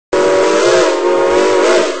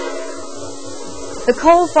The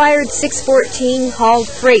coal-fired 614 hauled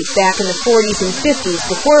freight back in the 40s and 50s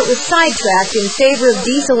before it was sidetracked in favor of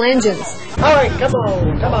diesel engines. All right, come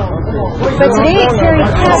on. But today it carried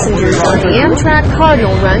passengers on the Amtrak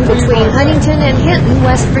Cardinal run between Huntington and Hinton,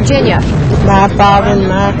 West Virginia. My father and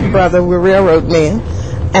my brother were railroad men,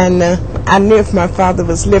 and I knew if my father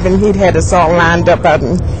was living, he'd had us all lined up out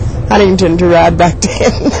in Huntington to ride back to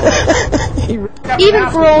Hinton. Even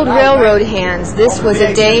for old railroad hands, this was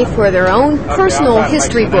a day for their own personal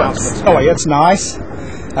history books. Oh, it's nice.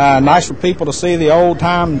 Nice for people to see the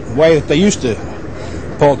old-time way that they used to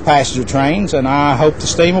pull passenger trains, and I hope the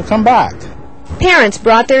steam will come back. Parents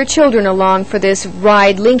brought their children along for this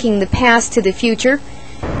ride linking the past to the future,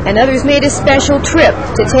 and others made a special trip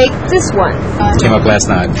to take this one. Came up last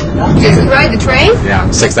night. Did you ride the train? Yeah,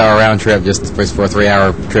 6-hour round trip just for a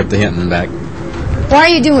 3-hour trip to Hinton and back. Why are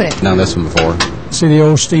you doing it? Done this one before. See the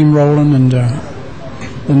old steam rolling and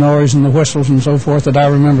the noise and the whistles and so forth that I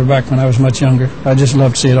remember back when I was much younger. I just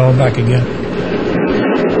love to see it all back again.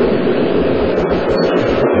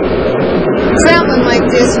 Traveling like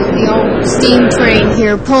this with the old steam train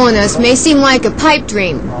here pulling us may seem like a pipe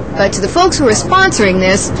dream, but to the folks who are sponsoring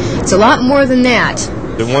this, it's a lot more than that.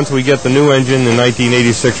 Once we get the new engine in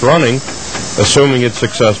 1986 running, assuming it's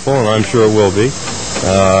successful, and I'm sure it will be,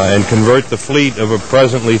 and convert the fleet of a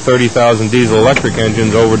presently 30,000 diesel-electric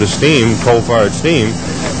engines over to steam, coal-fired steam,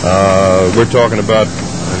 we're talking about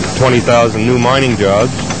 20,000 new mining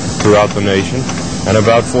jobs throughout the nation, and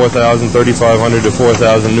about 3,500 to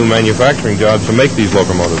 4,000 new manufacturing jobs to make these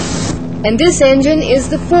locomotives. And this engine is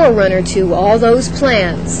the forerunner to all those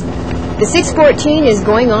plans. The 614 is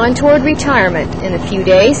going on toward retirement in a few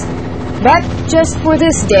days, but just for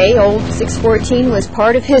this day, old 614 was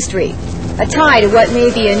part of history, a tie to what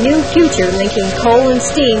may be a new future linking coal and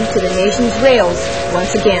steam to the nation's rails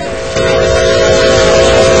once again.